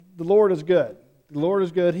the Lord is good. The Lord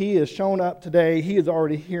is good. He has shown up today. He is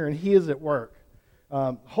already here, and He is at work.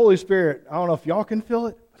 Holy Spirit, I don't know if y'all can feel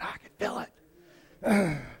it, but I can feel it.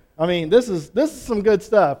 I mean, this is some good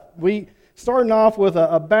stuff. We starting off with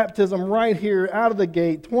a baptism right here out of the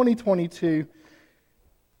gate, 2022.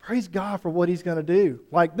 Praise God for what He's going to do.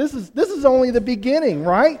 Like, this is only the beginning,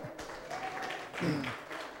 right?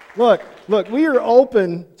 Look, we are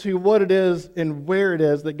open to what it is and where it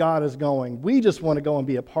is that God is going. We just want to go and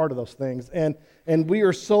be a part of those things. And we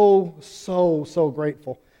are so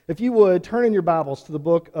grateful. If you would, turn in your Bibles to the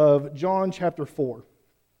book of John chapter 4.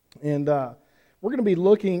 And we're going to be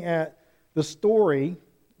looking at the story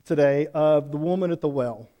today of the woman at the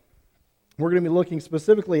well. We're going to be looking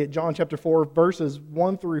specifically at John chapter 4, verses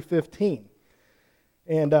 1 through 15.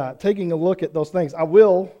 And taking a look at those things. I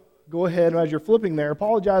will go ahead, and as you're flipping there,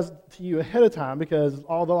 apologize to you ahead of time, because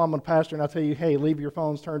although I'm a pastor and I tell you, hey, leave your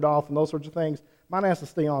phones turned off and those sorts of things, mine has to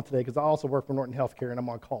stay on today because I also work for Norton Healthcare and I'm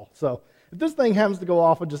on call. So if this thing happens to go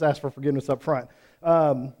off, I'll just ask for forgiveness up front.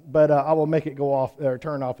 But I will make it go off or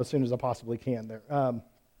turn off as soon as I possibly can there.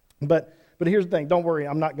 But here's the thing. Don't worry.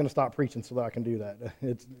 I'm not going to stop preaching so that I can do that.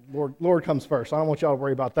 It's Lord comes first. I don't want y'all to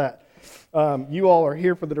worry about that. You all are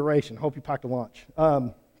here for the duration. Hope you packed a lunch.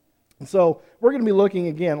 So we're going to be looking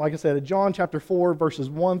again, like I said, at John chapter 4, verses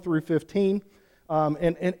 1 through 15.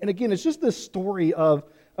 And again, it's just this story of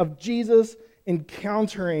Jesus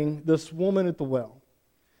encountering this woman at the well.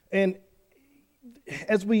 And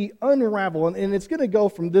as we unravel, and it's going to go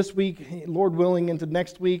from this week, Lord willing, into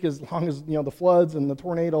next week, as long as the floods and the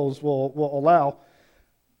tornadoes will allow.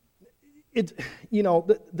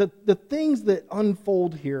 The things that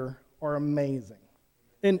unfold here are amazing,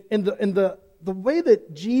 and the way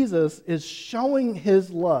that Jesus is showing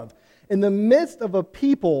His love in the midst of a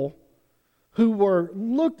people who were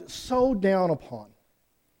looked so down upon.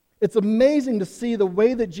 It's amazing to see the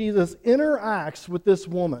way that Jesus interacts with this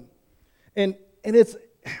woman. And it's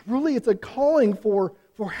a calling for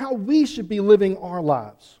how we should be living our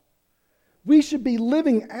lives. We should be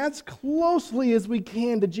living as closely as we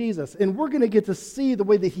can to Jesus. And we're going to get to see the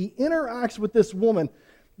way that He interacts with this woman.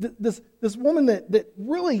 This woman that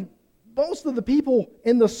really most of the people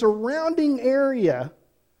in the surrounding area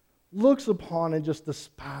looks upon and just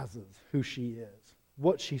despises who she is,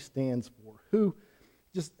 what she stands for,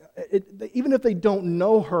 even if they don't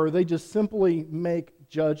know her, they just simply make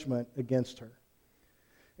judgment against her.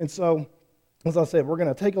 And so, as I said, we're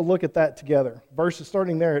going to take a look at that together.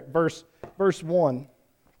 Starting there at verse 1,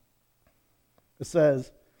 it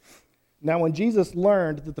says, "Now when Jesus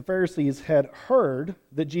learned that the Pharisees had heard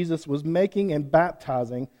that Jesus was making and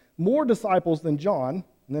baptizing more disciples than John,"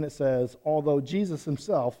 and then it says, "although Jesus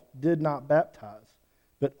Himself did not baptize,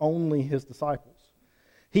 but only His disciples,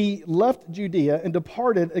 He left Judea and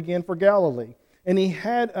departed again for Galilee. And he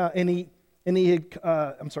had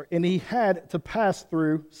to pass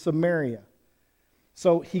through Samaria.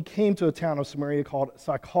 So He came to a town of Samaria called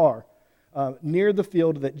Sychar, near the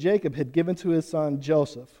field that Jacob had given to his son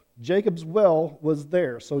Joseph. Jacob's well was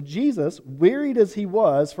there. So Jesus, wearied as He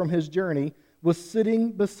was from His journey, was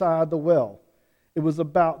sitting beside the well. It was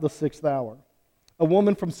about the 6th hour. A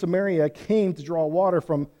woman from Samaria came to draw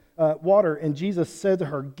water, and Jesus said to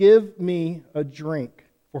her, 'Give me a drink,'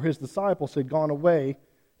 for His disciples had gone away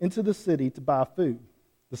into the city to buy food.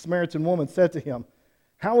 The Samaritan woman said to Him,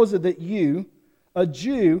 'How is it that you, a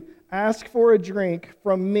Jew, ask for a drink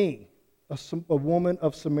from me, a woman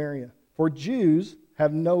of Samaria? For Jews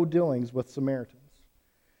have no dealings with Samaritans.'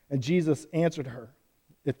 And Jesus answered her,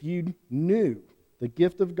 'If you knew the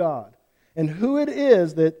gift of God and who it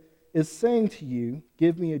is that is saying to you,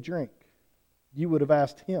 "Give me a drink," you would have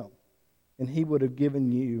asked Him, and He would have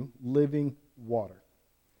given you living water.'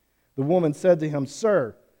 The woman said to Him,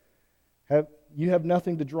 'Sir, you have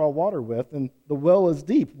nothing to draw water with, and the well is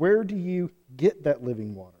deep. Where do you get that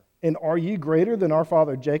living water? And are you greater than our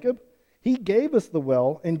father Jacob? He gave us the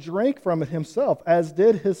well and drank from it himself, as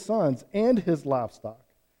did his sons and his livestock.'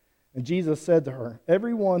 And Jesus said to her,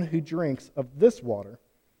 'Everyone who drinks of this water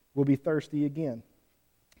will be thirsty again.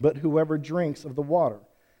 But whoever drinks of the water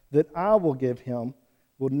that I will give him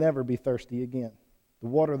will never be thirsty again. The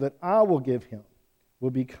water that I will give him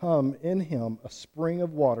will become in him a spring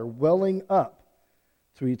of water welling up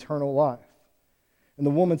to eternal life.' And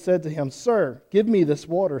the woman said to Him, 'Sir, give me this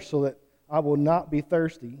water so that I will not be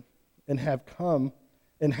thirsty and have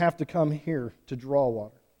to come here to draw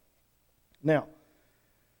water.'" Now,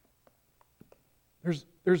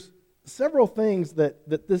 there's several things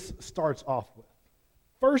that this starts off with.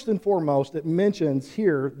 First and foremost, it mentions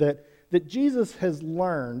here that Jesus has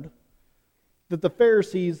learned that the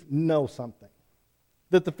Pharisees know something.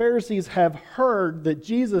 that the Pharisees have heard that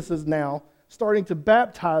Jesus is now starting to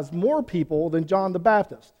baptize more people than John the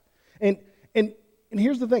Baptist. And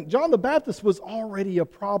here's the thing. John the Baptist was already a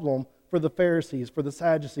problem for the Pharisees, for the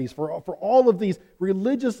Sadducees, for all of these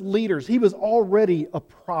religious leaders. He was already a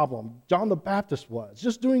problem. John the Baptist was,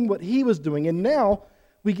 just doing what he was doing. And now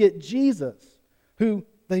we get Jesus, who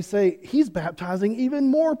they say he's baptizing even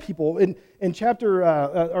more people. In chapter,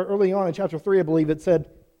 early on in chapter 3, I believe it said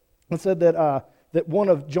that one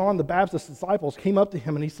of John the Baptist's disciples came up to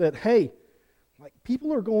him and he said, hey, like,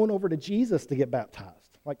 people are going over to Jesus to get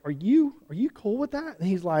baptized. Like, are you cool with that? And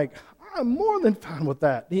he's like, I'm more than fine with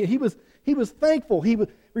that. He was thankful.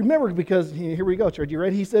 Remember, because here we go, church. You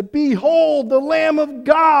ready? He said, behold, the Lamb of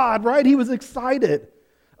God, right? He was excited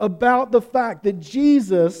about the fact that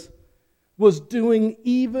Jesus was doing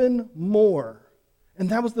even more. And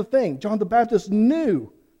that was the thing. John the Baptist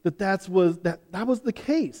knew that was the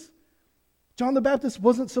case. John the Baptist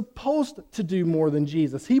wasn't supposed to do more than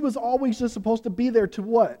Jesus. He was always just supposed to be there to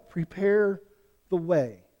what? Prepare the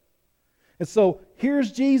way. And so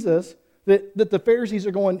here's Jesus that the Pharisees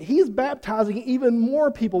are going, he's baptizing even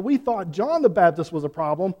more people. We thought John the Baptist was a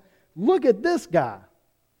problem. Look at this guy.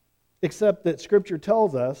 Except that Scripture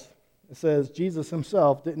tells us, it says Jesus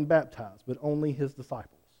himself didn't baptize, but only his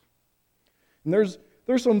disciples. And there's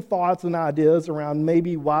some thoughts and ideas around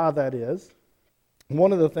maybe why that is.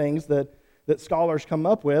 One of the things that scholars come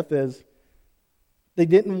up with is they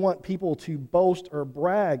didn't want people to boast or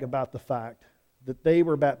brag about the fact that they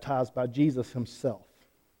were baptized by Jesus himself.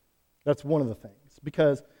 That's one of the things.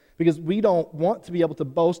 Because we don't want to be able to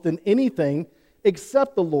boast in anything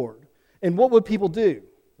except the Lord. And what would people do,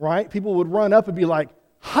 right? People would run up and be like,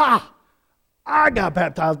 ha! I got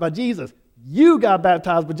baptized by Jesus. You got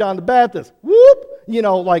baptized by John the Baptist. Whoop!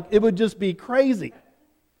 Like, it would just be crazy.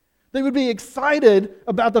 They would be excited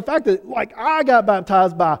about the fact that, like, I got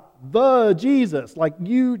baptized by the Jesus. Like,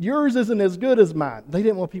 yours isn't as good as mine. They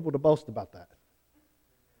didn't want people to boast about that.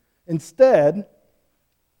 Instead,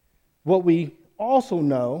 what we also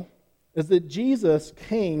know is that Jesus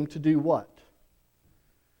came to do what?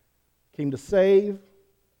 Came to save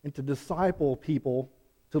and to disciple people,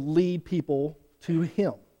 to lead people to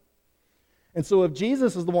him. And so if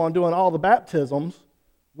Jesus is the one doing all the baptisms,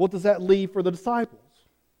 what does that leave for the disciples?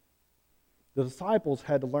 The disciples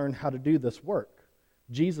had to learn how to do this work.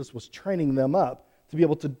 Jesus was training them up to be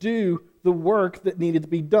able to do the work that needed to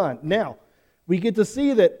be done. Now, we get to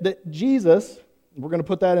see that Jesus, we're going to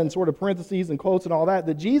put that in sort of parentheses and quotes and all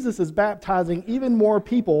that Jesus is baptizing even more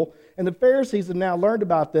people, and the Pharisees have now learned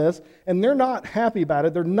about this, and they're not happy about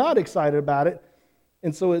it. They're not excited about it.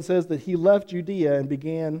 And so it says that he left Judea and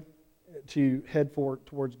began to head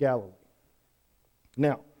towards Galilee.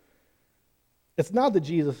 Now, it's not that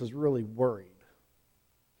Jesus is really worried.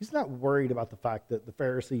 He's not worried about the fact that the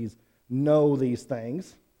Pharisees know these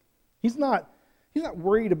things. He's not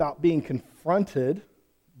worried about being confronted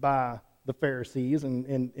by the Pharisees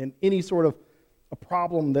and any sort of a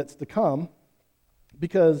problem that's to come.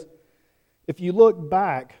 Because if you look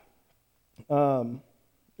back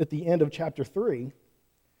at the end of chapter 3,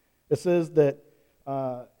 it says that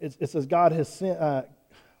it says God has sent,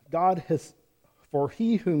 for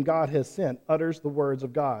he whom God has sent utters the words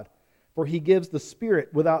of God. For he gives the Spirit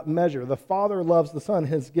without measure. The Father loves the Son,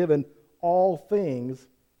 has given all things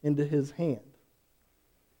into his hand.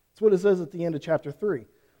 That's what it says at the end of chapter 3.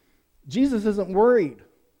 Jesus isn't worried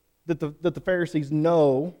that the Pharisees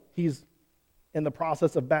know he's in the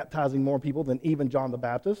process of baptizing more people than even John the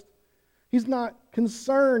Baptist. He's not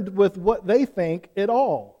concerned with what they think at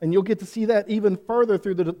all. And you'll get to see that even further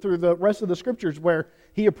through the rest of the Scriptures, where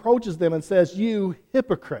he approaches them and says, you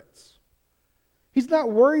hypocrites. He's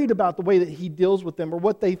not worried about the way that he deals with them or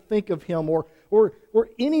what they think of him or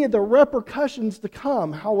any of the repercussions to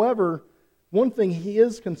come. However, one thing he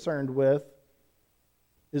is concerned with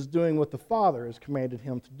is doing what the Father has commanded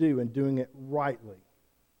him to do and doing it rightly.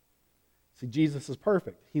 See, Jesus is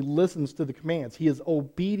perfect. He listens to the commands. He is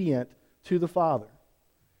obedient to the Father.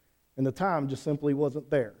 And the time just simply wasn't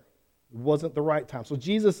there. It wasn't the right time. So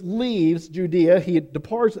Jesus leaves Judea. He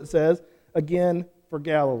departs, it says, again for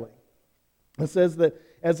Galilee. It says that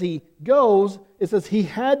as he goes, it says he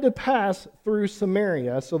had to pass through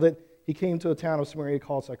Samaria, so that he came to a town of Samaria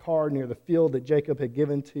called Sychar, near the field that Jacob had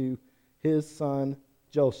given to his son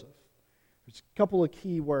Joseph. There's a couple of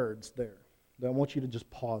key words there that I want you to just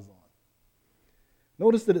pause on.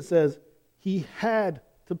 Notice that it says he had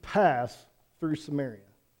to pass through Samaria.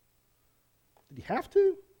 Did he have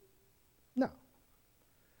to? No.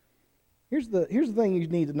 Here's the thing you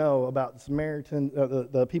need to know about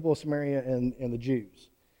the people of Samaria and the Jews.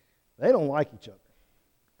 They don't like each other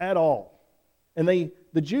at all. And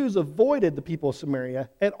the Jews avoided the people of Samaria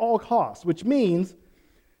at all costs, which means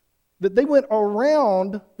that they went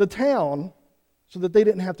around the town so that they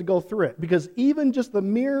didn't have to go through it. Because even just the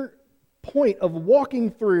mere point of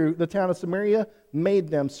walking through the town of Samaria made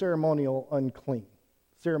them ceremonially unclean.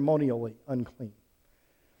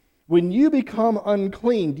 When you become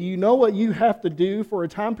unclean, do you know what you have to do for a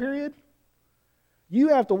time period? You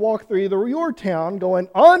have to walk through your town going,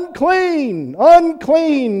 unclean,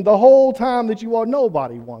 unclean, the whole time that you walk.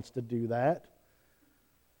 Nobody wants to do that.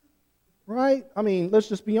 Right? I mean, let's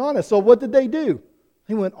just be honest. So what did they do?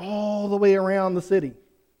 They went all the way around the city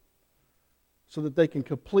so that they can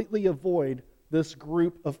completely avoid this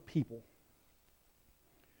group of people.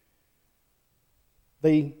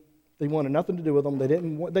 They wanted nothing to do with them.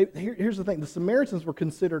 Here's the thing. The Samaritans were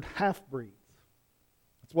considered half-breeds.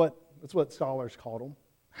 That's what scholars called them,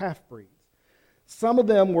 half-breeds. Some of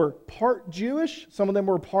them were part Jewish. Some of them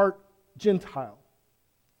were part Gentile.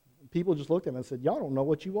 People just looked at them and said, y'all don't know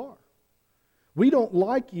what you are. We don't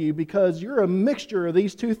like you because you're a mixture of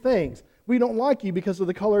these two things. We don't like you because of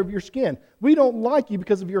the color of your skin. We don't like you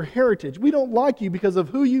because of your heritage. We don't like you because of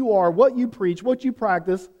who you are, what you preach, what you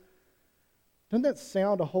practice. Doesn't that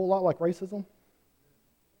sound a whole lot like racism?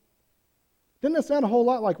 Doesn't that sound a whole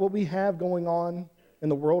lot like what we have going on in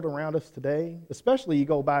the world around us today? Especially you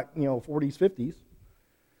go back, 40s, 50s.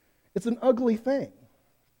 It's an ugly thing.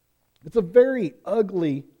 It's a very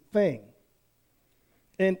ugly thing.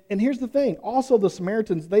 And here's the thing. Also, the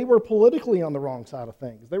Samaritans, they were politically on the wrong side of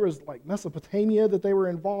things. There was like Mesopotamia that they were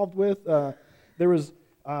involved with.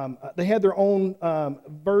 They had their own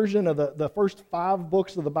version of the first 5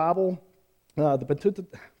 books of the Bible. The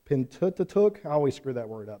Pentateuch. I always screw that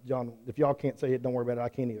word up. John, if y'all can't say it, don't worry about it. I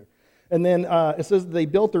can't either. And then it says they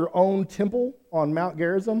built their own temple on Mount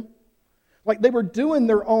Gerizim. Like they were doing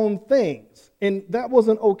their own things. And that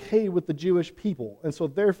wasn't okay with the Jewish people. And so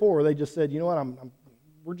therefore they just said, you know what,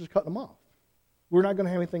 we're just cutting them off. We're not going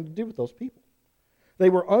to have anything to do with those people.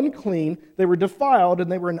 They were unclean, they were defiled,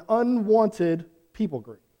 and they were an unwanted people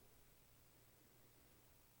group.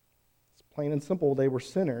 It's plain and simple, they were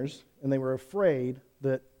sinners, and they were afraid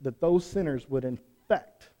that those sinners would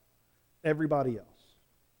infect everybody else.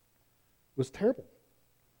 It was terrible.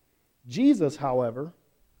 Jesus, however,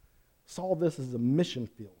 saw this as a mission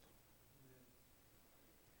field.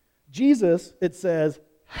 Jesus, it says,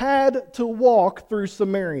 had to walk through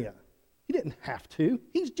Samaria. He didn't have to.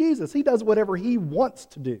 He's Jesus. He does whatever he wants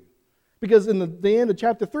to do. Because in the end of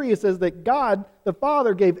chapter 3, it says that God, the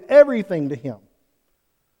Father, gave everything to him.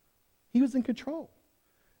 He was in control.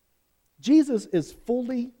 Jesus is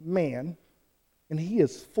fully man, and he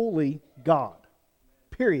is fully God.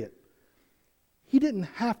 Period. He didn't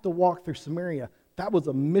have to walk through Samaria. That was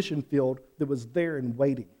a mission field that was there and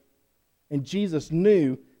waiting. And Jesus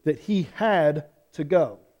knew that he had to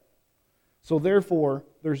go. So therefore,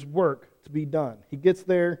 there's work to be done. He gets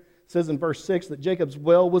there, it says in verse 6 that Jacob's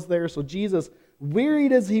well was there. So Jesus,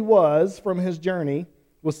 wearied as he was from his journey,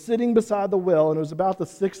 was sitting beside the well, and it was about the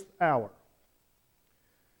 6th hour.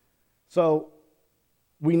 So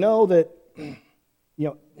we know that,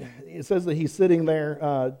 it says that he's sitting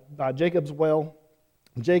there by Jacob's well.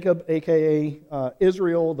 Jacob, a.k.a.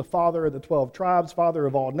 Israel, the father of the 12 tribes, father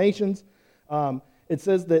of all nations. It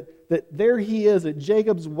says that there he is at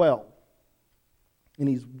Jacob's well, and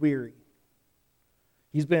he's weary.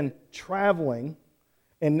 He's been traveling,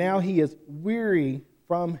 and now he is weary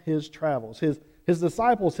from his travels. His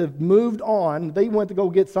disciples have moved on. They went to go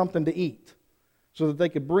get something to eat so that they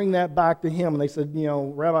could bring that back to him. And they said,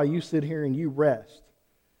 Rabbi, you sit here and you rest.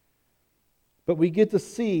 But we get to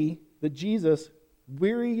see that Jesus,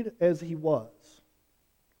 wearied as he was,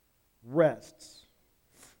 rests.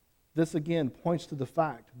 This again points to the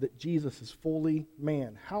fact that Jesus is fully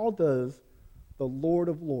man. How does the Lord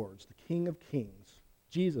of Lords, the King of Kings,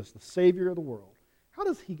 Jesus, the Savior of the world, how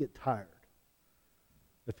does he get tired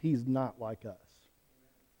if he's not like us?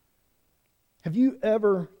 Have you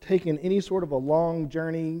ever taken any sort of a long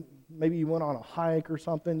journey? Maybe you went on a hike or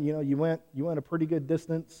something. You went a pretty good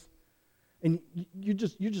distance, and you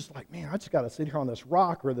just like, man, I just got to sit here on this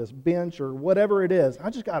rock or this bench or whatever it is. I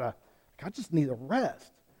just need a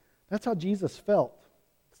rest. That's how Jesus felt.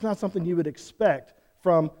 It's not something you would expect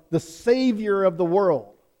from the Savior of the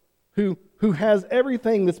world, who has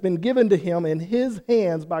everything that's been given to him in his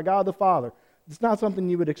hands by God the Father. It's not something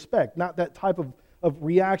you would expect, not that type of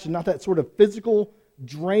reaction, not that sort of physical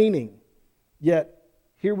draining. Yet,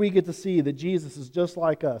 here we get to see that Jesus is just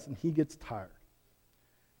like us, and he gets tired.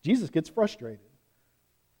 Jesus gets frustrated.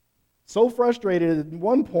 So frustrated at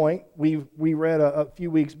one point, we read a few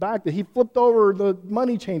weeks back, that he flipped over the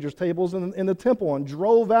money changers' tables in the temple and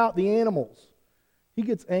drove out the animals. He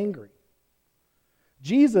gets angry.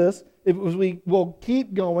 Jesus, we will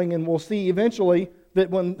keep going and we'll see eventually that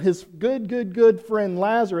when his good friend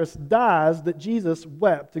Lazarus dies, that Jesus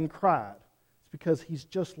wept and cried. It's because he's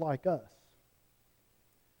just like us.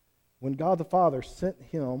 When God the Father sent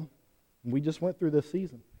him, and we just went through this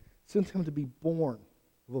season, sent him to be born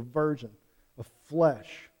of a virgin, of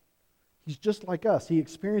flesh. He's just like us. He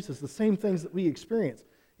experiences the same things that we experience.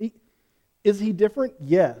 Is he different?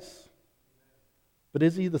 Yes. But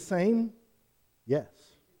is he the same? Yes.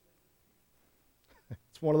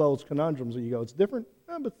 It's one of those conundrums where you go, it's different,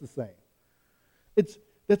 but it's the same.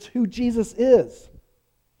 That's who Jesus is.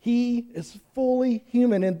 He is fully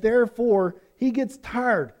human, and therefore he gets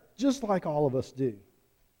tired, just like all of us do.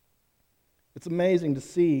 It's amazing to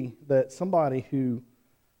see that somebody who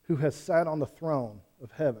has sat on the throne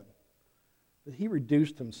of heaven, that he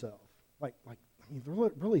reduced himself.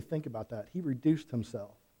 Really think about that. He reduced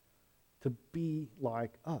himself to be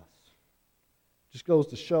like us. Just goes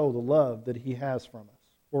to show the love that he has from us,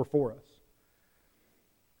 or for us.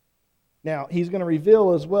 Now, he's going to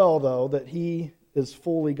reveal as well, though, that he is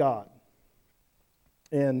fully God.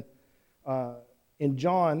 And in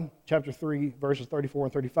John chapter 3, verses 34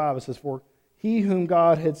 and 35, it says, "For he whom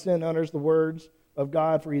God had sent utters the words of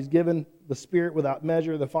God, for he's given the Spirit without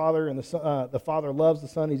measure. The Father and the Father loves the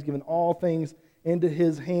Son. He's given all things into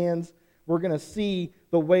his hands." We're going to see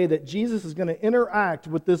the way that Jesus is going to interact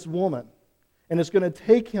with this woman. And it's going to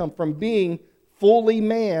take him from being fully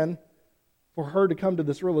man for her to come to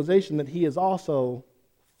this realization that he is also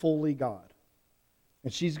fully God.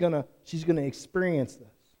 And she's going to experience this.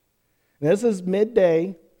 And this is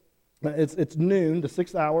midday. It's noon. The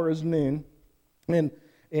 6th hour is noon. And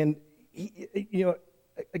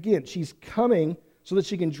again, she's coming so that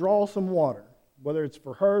she can draw some water, whether it's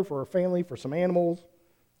for her family, for some animals.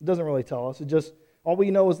 It doesn't really tell us. All we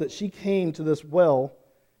know is that she came to this well,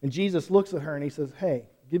 and Jesus looks at her and he says, "Hey,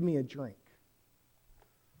 give me a drink."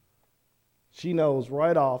 She knows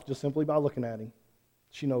right off, just simply by looking at him,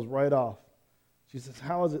 she knows right off. She says,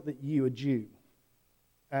 "How is it that you, a Jew,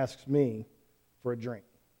 asks me for a drink?"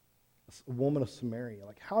 A woman of Samaria.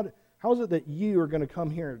 How is it that you are going to come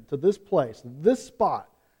here to this place, this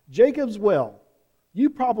spot, Jacob's well? You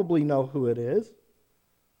probably know who it is.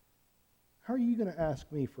 How are you going to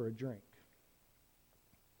ask me for a drink?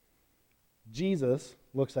 Jesus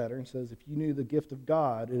looks at her and says, if you knew the gift of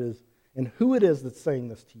God, and who it is that's saying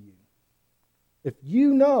this to you, if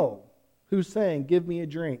you know who's saying, "Give me a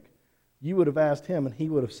drink," you would have asked him and he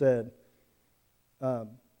would have said,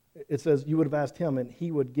 it says you would have asked him and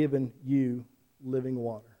he would have given you living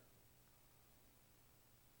water.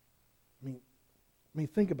 I mean,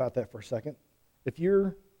 think about that for a second. If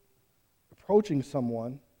you're approaching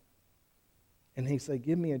someone and they say,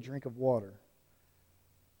 "Give me a drink of water,"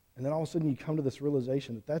 and then all of a sudden you come to this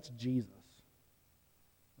realization that that's Jesus,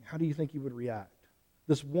 how do you think you would react?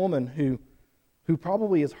 This woman who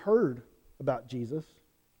probably has heard about Jesus,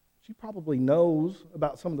 she probably knows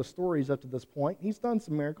about some of the stories up to this point. He's done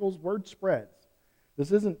some miracles. Word spreads.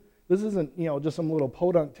 This isn't just some little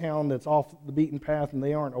podunk town that's off the beaten path and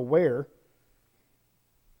they aren't aware.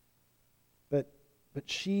 But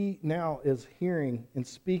she now is hearing and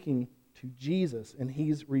speaking to Jesus, and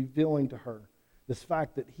he's revealing to her this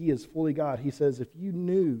fact that he is fully God. He says, if you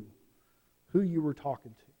knew who you were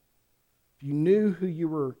talking to, if you knew who you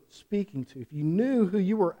were speaking to, if you knew who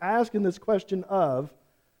you were asking this question of,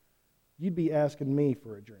 you'd be asking me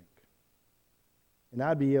for a drink. And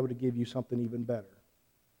I'd be able to give you something even better.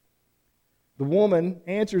 The woman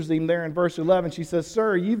answers him there in verse 11. She says,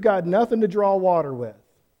 "Sir, you've got nothing to draw water with."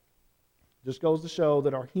 Just goes to show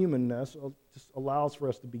that our humanness just allows for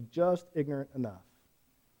us to be just ignorant enough.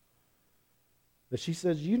 That she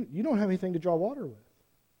says, you don't have anything to draw water with.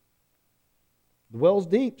 The well's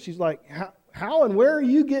deep. She's like, how and where are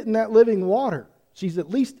you getting that living water? She's at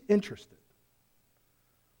least interested.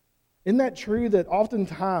 Isn't that true that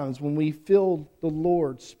oftentimes when we feel the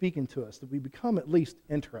Lord speaking to us, that we become at least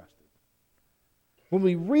interested? When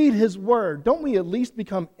we read His Word, don't we at least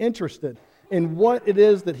become interested in what it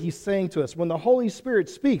is that He's saying to us? When the Holy Spirit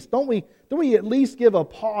speaks, don't we at least give a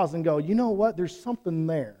pause and go, you know what, there's something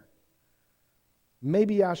there.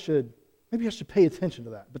 Maybe I should pay attention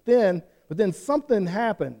to that. But then something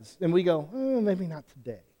happens and we go, maybe not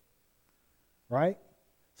today. Right?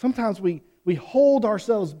 Sometimes we hold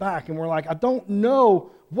ourselves back and we're like, I don't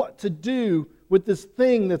know what to do with this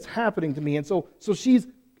thing that's happening to me. And so she's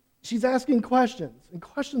asking questions, and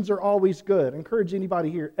questions are always good. I encourage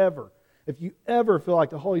anybody here ever, if you ever feel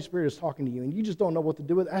like the Holy Spirit is talking to you and you just don't know what to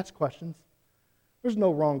do with it, ask questions. There's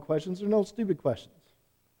no wrong questions. There's no stupid questions.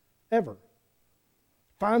 Ever.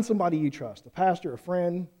 Find somebody you trust, a pastor, a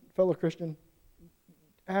friend, fellow Christian.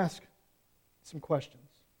 Ask some questions.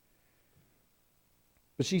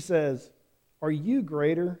 But she says, are you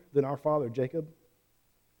greater than our father Jacob?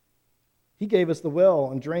 He gave us the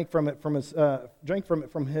well and drank from it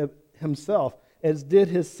from himself, as did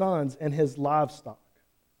his sons and his livestock.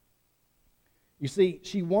 You see,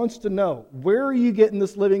 she wants to know, where are you getting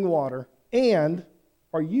this living water? And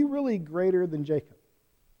are you really greater than Jacob?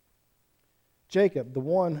 Jacob, the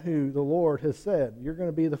one who the Lord has said, you're going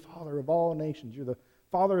to be the father of all nations. You're the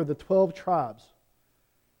father of the 12 tribes.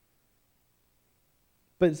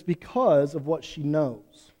 But it's because of what she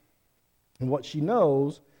knows. And what she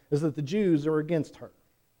knows is that the Jews are against her.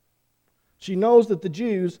 She knows that the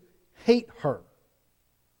Jews hate her.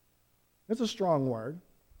 That's a strong word.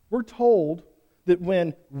 We're told that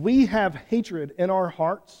when we have hatred in our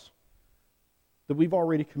hearts, that we've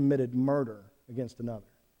already committed murder against another.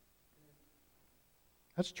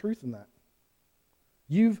 That's truth in that.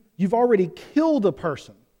 You've already killed a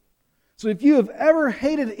person. So if you have ever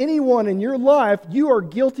hated anyone in your life, you are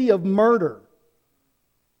guilty of murder.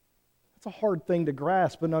 That's a hard thing to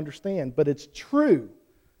grasp and understand, but it's true.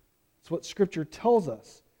 It's what Scripture tells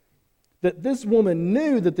us. That this woman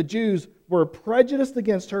knew that the Jews were prejudiced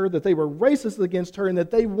against her, that they were racist against her, and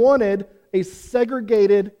that they wanted a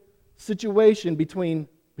segregated situation between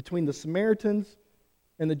the Samaritans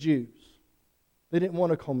and the Jews. They didn't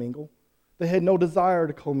want to commingle. They had no desire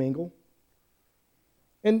to commingle.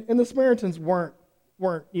 And the Samaritans weren't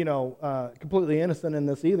completely innocent in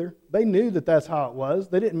this either. They knew that that's how it was.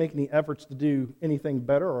 They didn't make any efforts to do anything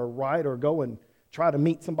better or right or go and try to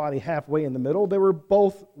meet somebody halfway in the middle. They were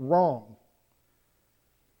both wrong.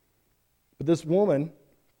 But this woman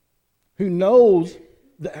who knows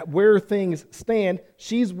where things stand,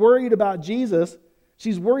 she's worried about Jesus.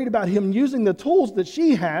 She's worried about him using the tools that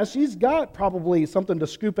she has. She's got probably something to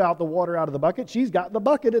scoop out the water out of the bucket. She's got the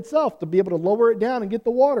bucket itself to be able to lower it down and get the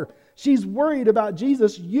water. She's worried about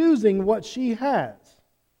Jesus using what she has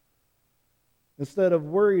instead of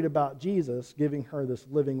worried about Jesus giving her this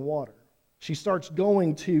living water. She starts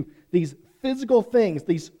going to these physical things,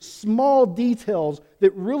 these small details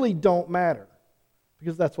that really don't matter,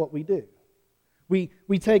 because that's what we do. We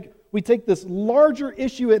take this larger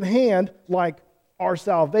issue at hand, like our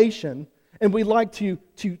salvation, and we like to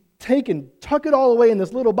take and tuck it all away in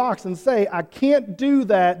this little box and say, I can't do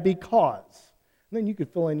that because. And then you could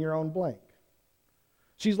fill in your own blank.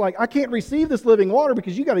 She's like, I can't receive this living water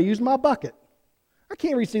because you got to use my bucket. I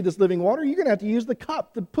can't receive this living water. You're going to have to use the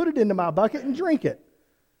cup to put it into my bucket and drink it.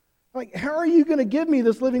 Like, how are you going to give me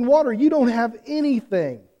this living water? You don't have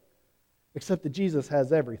anything. Except that Jesus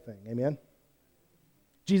has everything. Amen?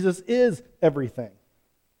 Jesus is everything.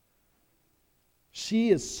 She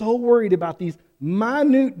is so worried about these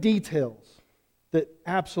minute details that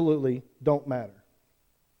absolutely don't matter.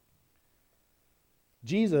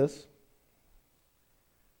 Jesus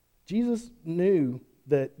knew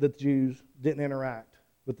that the Jews didn't interact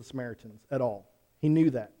with the Samaritans at all. He knew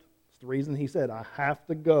that. It's the reason he said, I have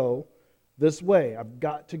to go this way. I've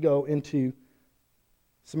got to go into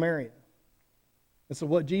Samaria. And so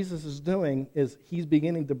what Jesus is doing is he's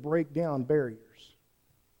beginning to break down barriers.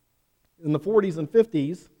 In the 40s and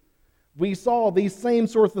 50s, we saw these same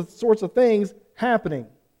sorts of things happening.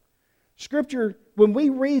 Scripture, when we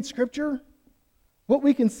read Scripture, what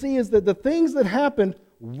we can see is that the things that happened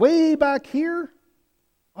way back here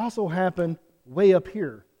also happen way up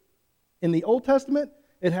here. In the Old Testament,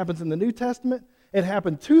 it happens in the New Testament, it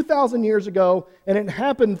happened 2,000 years ago, and it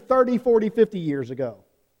happened 30, 40, 50 years ago.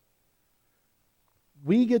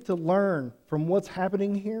 We get to learn from what's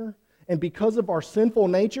happening here, and because of our sinful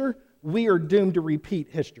nature, we are doomed to repeat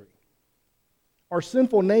history. Our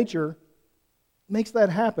sinful nature makes that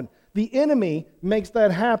happen. The enemy makes that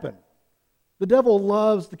happen. The devil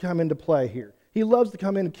loves to come into play here. He loves to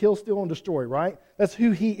come in and kill, steal, and destroy, right? That's who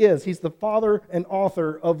he is. He's the father and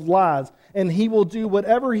author of lies, and he will do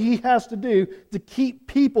whatever he has to do to keep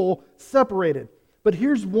people separated. But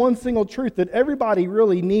here's one single truth that everybody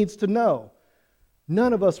really needs to know.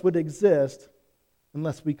 None of us would exist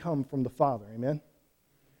unless we come from the Father. Amen?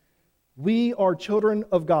 We are children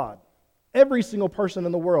of God. Every single person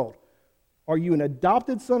in the world. Are you an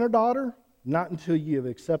adopted son or daughter? Not until you have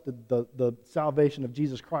accepted the salvation of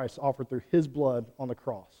Jesus Christ offered through his blood on the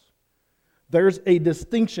cross. There's a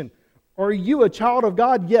distinction. Are you a child of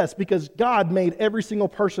God? Yes, because God made every single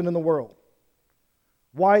person in the world.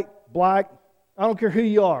 White, black, I don't care who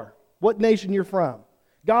you are, what nation you're from.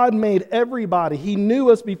 God made everybody. He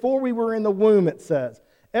knew us before we were in the womb, it says.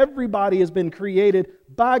 Everybody has been created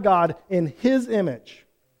by God in his image.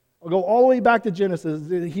 I'll go all the way back to Genesis.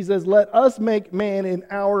 He says, let us make man in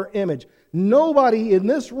our image. Nobody in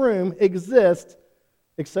this room exists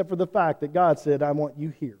except for the fact that God said, I want you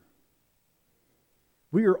here.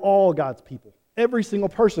 We are all God's people. Every single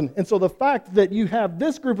person. And so the fact that you have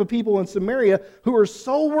this group of people in Samaria who are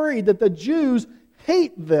so worried that the Jews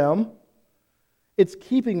hate them, it's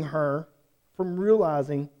keeping her from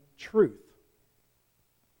realizing truth.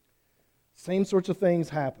 Same sorts of things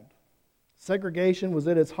happened. Segregation was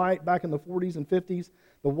at its height back in the 40s and 50s.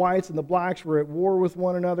 The whites and the blacks were at war with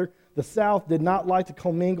one another. The South did not like to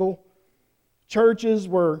commingle. Churches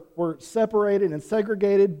were separated and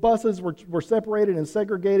segregated. Buses were separated and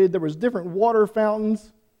segregated. There was different water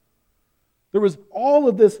fountains. There was all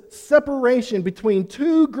of this separation between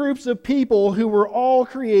two groups of people who were all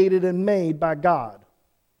created and made by God.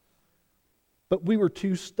 But we were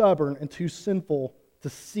too stubborn and too sinful to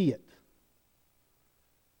see it.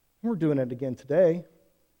 We're doing it again today.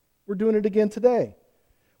 We're doing it again today.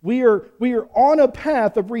 We are on a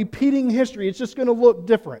path of repeating history. It's just going to look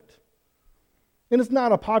different. And it's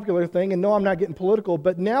not a popular thing, and no, I'm not getting political,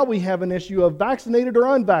 but now we have an issue of vaccinated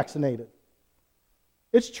or unvaccinated.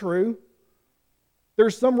 It's true.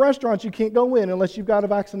 There's some restaurants you can't go in unless you've got a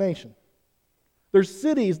vaccination. There's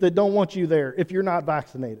cities that don't want you there if you're not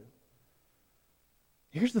vaccinated.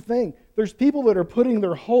 Here's the thing. There's people that are putting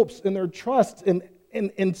their hopes and their trusts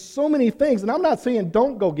in so many things. And I'm not saying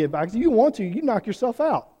don't go get vaccinated. If you want to, you knock yourself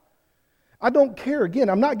out. I don't care. Again,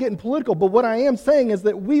 I'm not getting political, but what I am saying is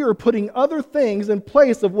that we are putting other things in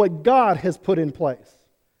place of what God has put in place.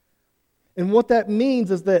 And what that means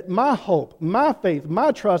is that my hope, my faith,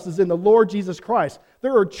 my trust is in the Lord Jesus Christ.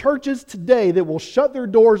 There are churches today that will shut their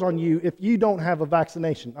doors on you if you don't have a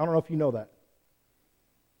vaccination. I don't know if you know that.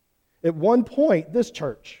 At one point, this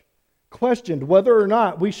church questioned whether or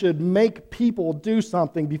not we should make people do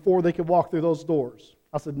something before they could walk through those doors.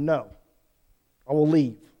 I said, no, I will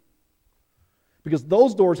leave. Because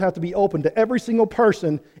those doors have to be open to every single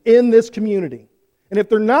person in this community. And if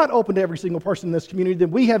they're not open to every single person in this community, then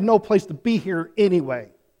we have no place to be here anyway.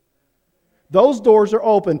 Those doors are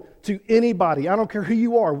open to anybody. I don't care who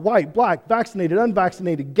you are, white, black, vaccinated,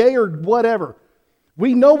 unvaccinated, gay, or whatever.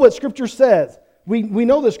 We know what Scripture says. We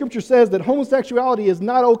know that Scripture says that homosexuality is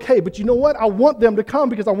not okay, but you know what? I want them to come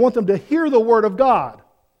because I want them to hear the Word of God.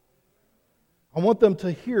 I want them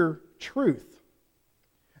to hear truth.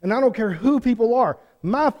 And I don't care who people are.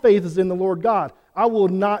 My faith is in the Lord God. I will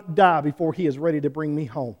not die before He is ready to bring me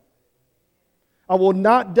home. I will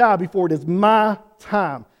not die before it is my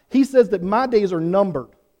time. He says that my days are numbered.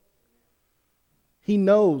 He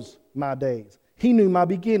knows my days. He knew my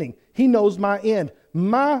beginning. He knows my end.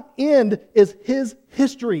 My end is His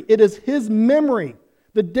history. It is His memory.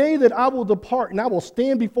 The day that I will depart and I will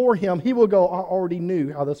stand before Him, He will go, I already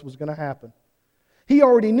knew how this was going to happen. He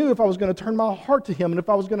already knew if I was going to turn my heart to Him and if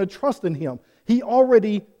I was going to trust in Him. He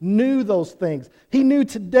already knew those things. He knew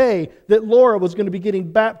today that Laura was going to be getting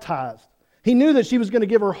baptized. He knew that she was going to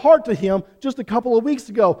give her heart to Him just a couple of weeks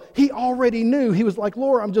ago. He already knew. He was like,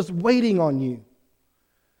 Laura, I'm just waiting on you.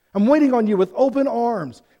 I'm waiting on you with open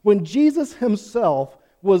arms. When Jesus Himself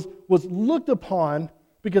was looked upon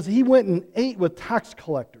because He went and ate with tax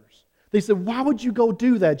collectors. They said, why would you go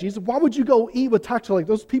do that, Jesus? Why would you go eat with tax collectors?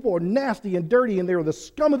 Those people are nasty and dirty and they are the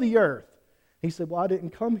scum of the earth. He said, well, I didn't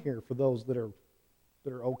come here for those that are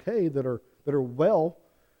okay, that are well.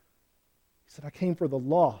 He said, I came for the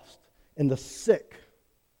lost and the sick.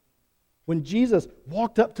 When Jesus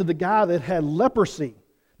walked up to the guy that had leprosy,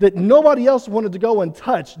 that nobody else wanted to go and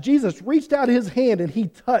touch, Jesus reached out His hand and He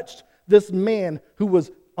touched this man who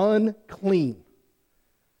was unclean.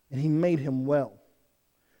 And He made him well.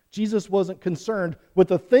 Jesus wasn't concerned with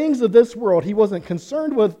the things of this world. He wasn't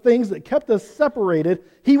concerned with things that kept us separated.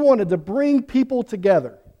 He wanted to bring people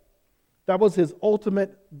together. That was His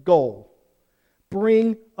ultimate goal.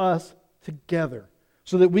 Bring us together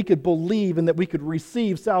so that we could believe and that we could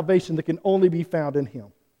receive salvation that can only be found in Him.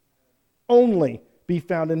 Only be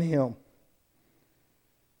found in Him.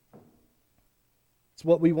 It's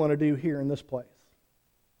what we want to do here in this place.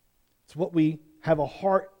 It's what we have a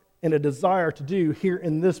heart and a desire to do here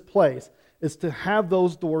in this place, is to have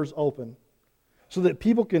those doors open so that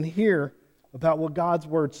people can hear about what God's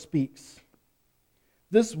Word speaks.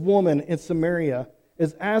 This woman in Samaria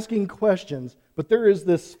is asking questions, but there is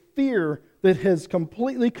this fear that has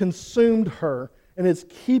completely consumed her and is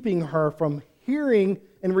keeping her from hearing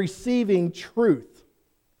and receiving truth.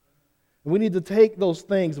 And we need to take those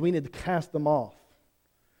things, we need to cast them off.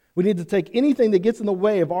 We need to take anything that gets in the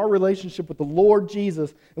way of our relationship with the Lord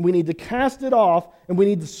Jesus, and we need to cast it off, and we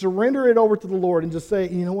need to surrender it over to the Lord and just say,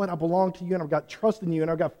 you know what, I belong to you, and I've got trust in you,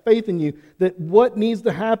 and I've got faith in you, that what needs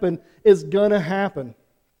to happen is going to happen.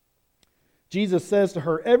 Jesus says to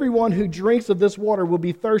her, everyone who drinks of this water will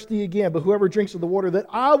be thirsty again, but whoever drinks of the water that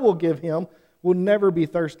I will give him will never be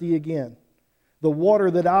thirsty again. The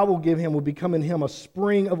water that I will give him will become in him a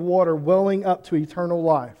spring of water welling up to eternal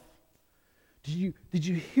life. Did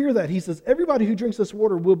you hear that? He says, everybody who drinks this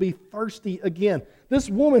water will be thirsty again. This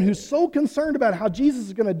woman who's so concerned about how Jesus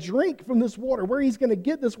is going to drink from this water, where he's going to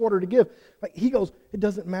get this water to give, he goes, it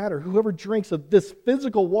doesn't matter. Whoever drinks of this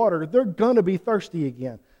physical water, they're going to be thirsty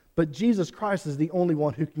again. But Jesus Christ is the only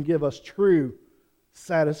one who can give us true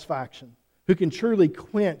satisfaction, who can truly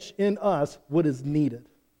quench in us what is needed.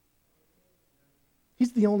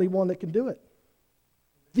 He's the only one that can do it.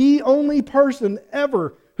 The only person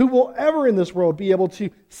ever who will ever in this world be able to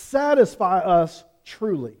satisfy us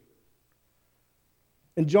truly.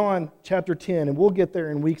 In John chapter 10, and we'll get there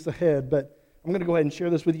in weeks ahead, but I'm going to go ahead and share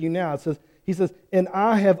this with you now. He says, and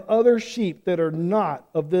I have other sheep that are not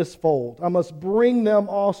of this fold. I must bring them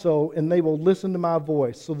also, and they will listen to my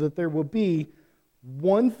voice, so that there will be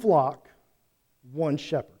one flock, one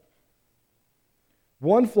shepherd.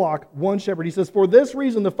 One flock, one shepherd. He says, for this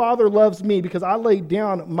reason the Father loves me, because I laid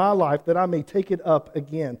down my life that I may take it up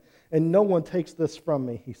again. And no one takes this from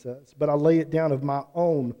me, he says, but I lay it down of my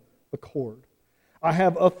own accord. I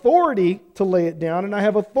have authority to lay it down, and I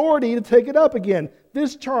have authority to take it up again.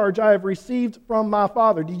 This charge I have received from my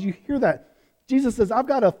Father. Did you hear that? Jesus says, I've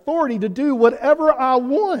got authority to do whatever I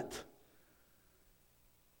want.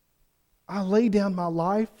 I lay down my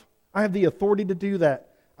life. I have the authority to do that.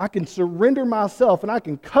 I can surrender myself and I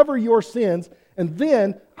can cover your sins, and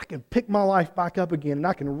then I can pick my life back up again, and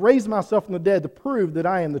I can raise myself from the dead to prove that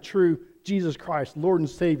I am the true Jesus Christ, Lord and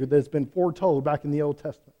Savior, that has been foretold back in the Old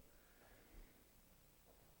Testament.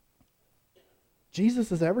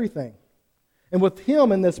 Jesus is everything. And with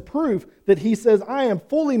him in this proof that he says, I am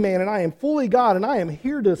fully man and I am fully God, and I am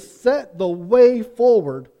here to set the way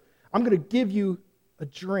forward, I'm going to give you a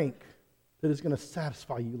drink that is going to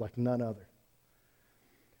satisfy you like none other.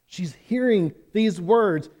 She's hearing these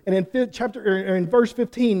words, and in verse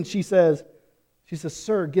 15, she says,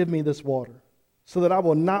 Sir, give me this water, so that I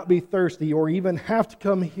will not be thirsty or even have to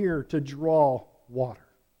come here to draw water.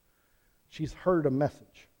 She's heard a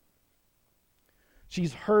message.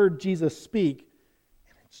 She's heard Jesus speak,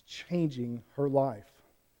 and it's changing her life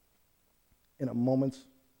in a moment's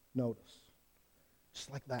notice.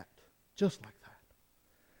 Just like that. Just like that.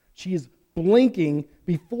 She is blinking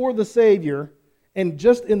before the Savior, and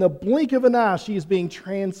just in the blink of an eye, she is being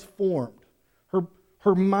transformed.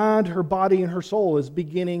 Her mind, her body, and her soul is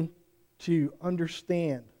beginning to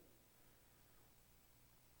understand.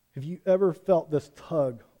 Have you ever felt this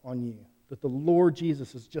tug on you? That the Lord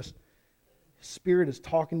Jesus is just, His Spirit is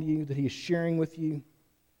talking to you, that He is sharing with you?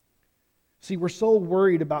 See, we're so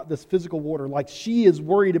worried about this physical water, like she is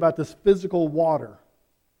worried about this physical water.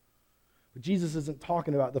 But Jesus isn't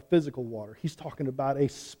talking about the physical water. He's talking about a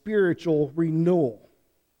spiritual renewal.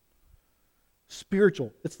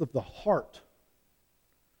 Spiritual. It's the heart.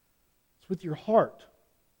 It's with your heart.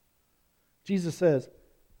 Jesus says,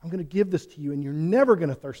 I'm going to give this to you, and you're never going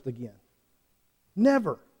to thirst again.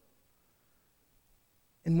 Never.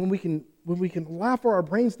 And when we can allow for our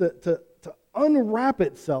brains to unwrap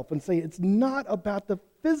itself and say it's not about the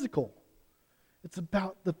physical, it's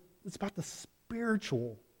about the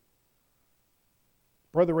spiritual.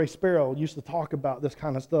 Brother Ray Sparrow used to talk about this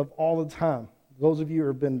kind of stuff all the time. Those of you who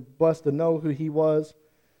have been blessed to know who he was,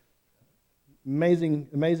 amazing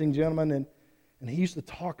gentleman, and he used to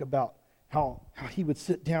talk about how he would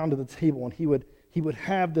sit down to the table and he would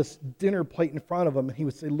have this dinner plate in front of him, and he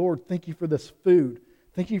would say, Lord, thank you for this food.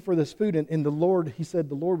 Thank you for this food. And the Lord, he said,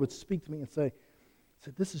 the Lord would speak to me and say,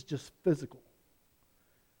 this is just physical.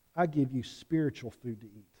 I give you spiritual food to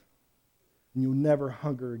eat, and you'll never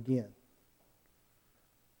hunger again.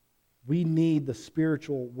 We need the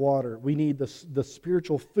spiritual water. We need the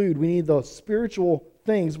spiritual food. We need those spiritual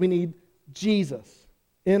things. We need Jesus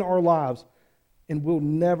in our lives, and we'll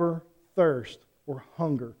never thirst or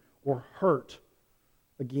hunger or hurt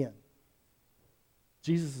again.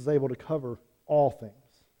 Jesus is able to cover all things.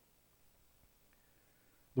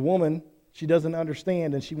 The woman, she doesn't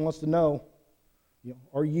understand, and she wants to know,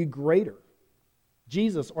 are you greater?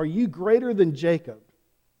 Jesus, are you greater than Jacob?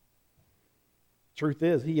 Truth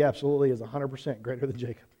is, he absolutely is 100% greater than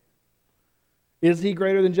Jacob. Is he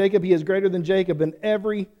greater than Jacob? He is greater than Jacob in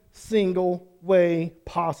every single way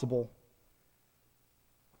possible.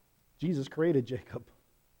 Jesus created Jacob.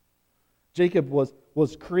 Jacob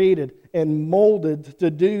was created and molded to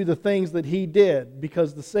do the things that he did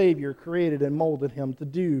because the Savior created and molded him to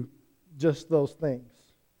do just those things.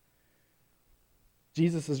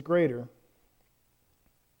 Jesus is greater,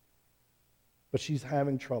 but she's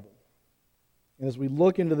having trouble. And as we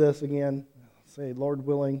look into this again, say, Lord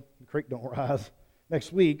willing, the creek don't rise,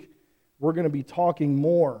 next week, we're going to be talking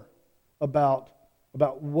more about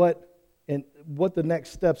what the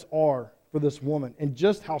next steps are for this woman and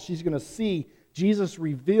just how she's going to see Jesus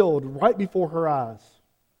revealed right before her eyes.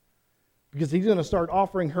 Because he's going to start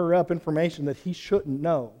offering her up information that he shouldn't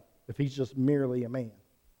know if he's just merely a man.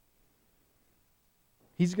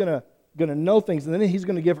 He's going to know things, and then he's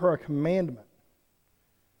going to give her a commandment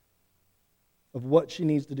of what she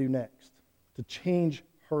needs to do next to change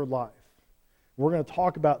her life. We're going to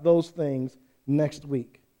talk about those things next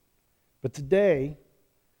week. But today,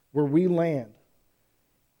 where we land,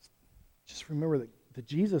 just remember that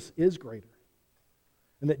Jesus is greater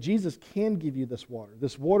and that Jesus can give you this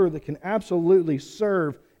water that can absolutely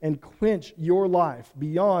serve and quench your life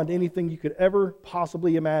beyond anything you could ever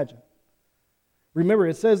possibly imagine. Remember,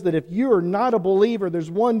 it says that if you are not a believer,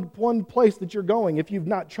 there's one place that you're going. If you've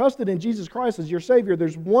not trusted in Jesus Christ as your Savior,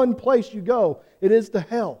 there's one place you go. It is to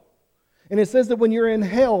hell. And it says that when you're in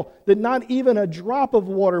hell, that not even a drop of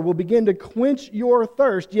water will begin to quench your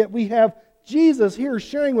thirst. Yet we have Jesus here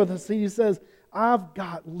sharing with us. He says, I've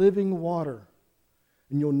got living water,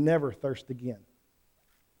 and you'll never thirst again.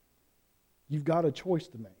 You've got a choice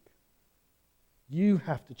to make. You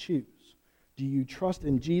have to choose. Do you trust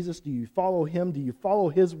in Jesus? Do you follow Him? Do you follow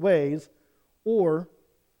His ways? Or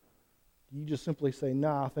do you just simply say,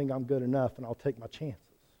 nah, I think I'm good enough and I'll take my chances?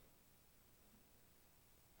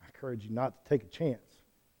 I encourage you not to take a chance.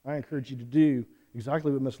 I encourage you to do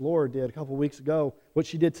exactly what Miss Laura did a couple weeks ago, what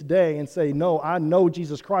she did today, and say, no, I know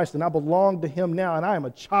Jesus Christ and I belong to Him now and I am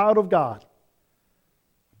a child of God.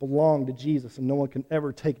 I belong to Jesus and no one can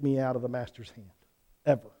ever take me out of the Master's hand.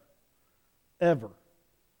 Ever. Ever.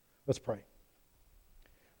 Let's pray.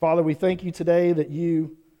 Father, we thank you today that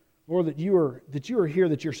you, Lord, that you are here,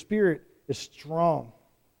 that your Spirit is strong.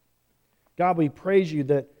 God, we praise you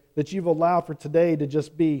that you've allowed for today to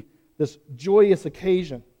just be this joyous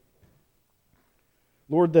occasion.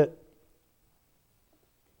 Lord, that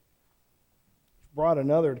you've brought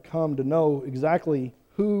another to come to know exactly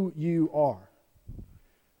who you are.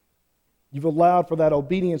 You've allowed for that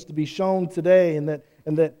obedience to be shown today, and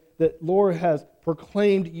that Lord has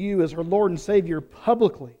proclaimed you as her Lord and Savior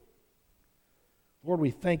publicly. Lord, we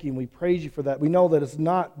thank you and we praise you for that. We know that it's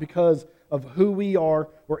not because of who we are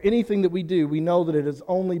or anything that we do. We know that it is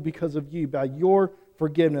only because of you, by your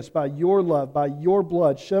forgiveness, by your love, by your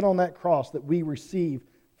blood shed on that cross that we receive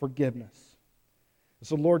forgiveness. And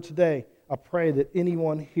so, Lord, today I pray that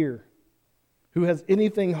anyone here who has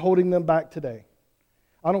anything holding them back today,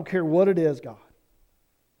 I don't care what it is, God,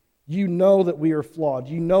 you know that we are flawed.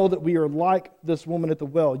 You know that we are like this woman at the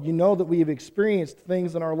well. You know that we have experienced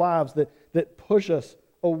things in our lives that push us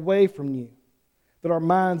away from you. That our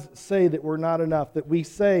minds say that we're not enough. That we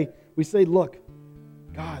say, look,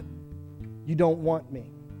 God, you don't want me.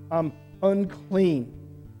 I'm unclean.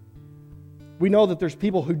 We know that there's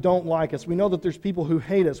people who don't like us. We know that there's people who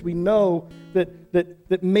hate us. We know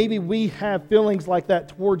that maybe we have feelings like that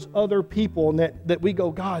towards other people, and that we go,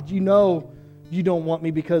 God, you know you don't want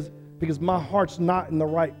me because my heart's not in the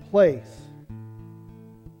right place.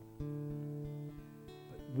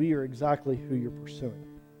 But we are exactly who you're pursuing.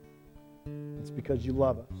 It's because you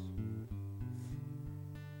love us.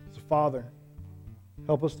 So, Father,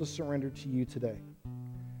 help us to surrender to you today,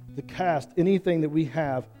 to cast anything that we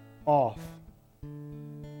have off,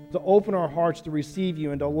 to open our hearts to receive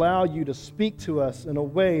you and to allow you to speak to us in a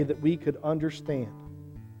way that we could understand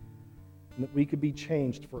and that we could be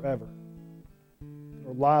changed forever.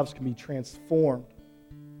 Our lives can be transformed,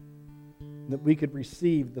 and that we could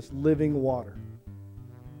receive this living water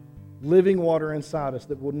inside us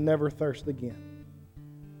that will never thirst again,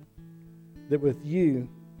 that with you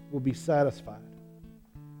will be satisfied.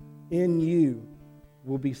 In you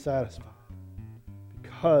will be satisfied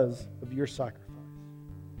because of your sacrifice.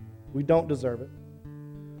 We don't deserve it.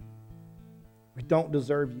 We don't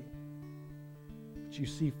deserve you, but you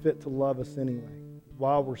see fit to love us anyway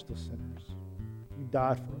while we're still sinners. You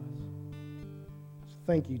died for us. So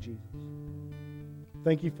thank you, Jesus.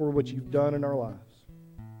 Thank you for what you've done in our lives.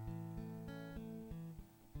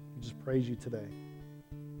 We just praise you today.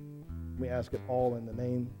 We ask it all in the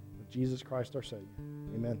name of Jesus Christ, our Savior.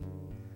 Amen.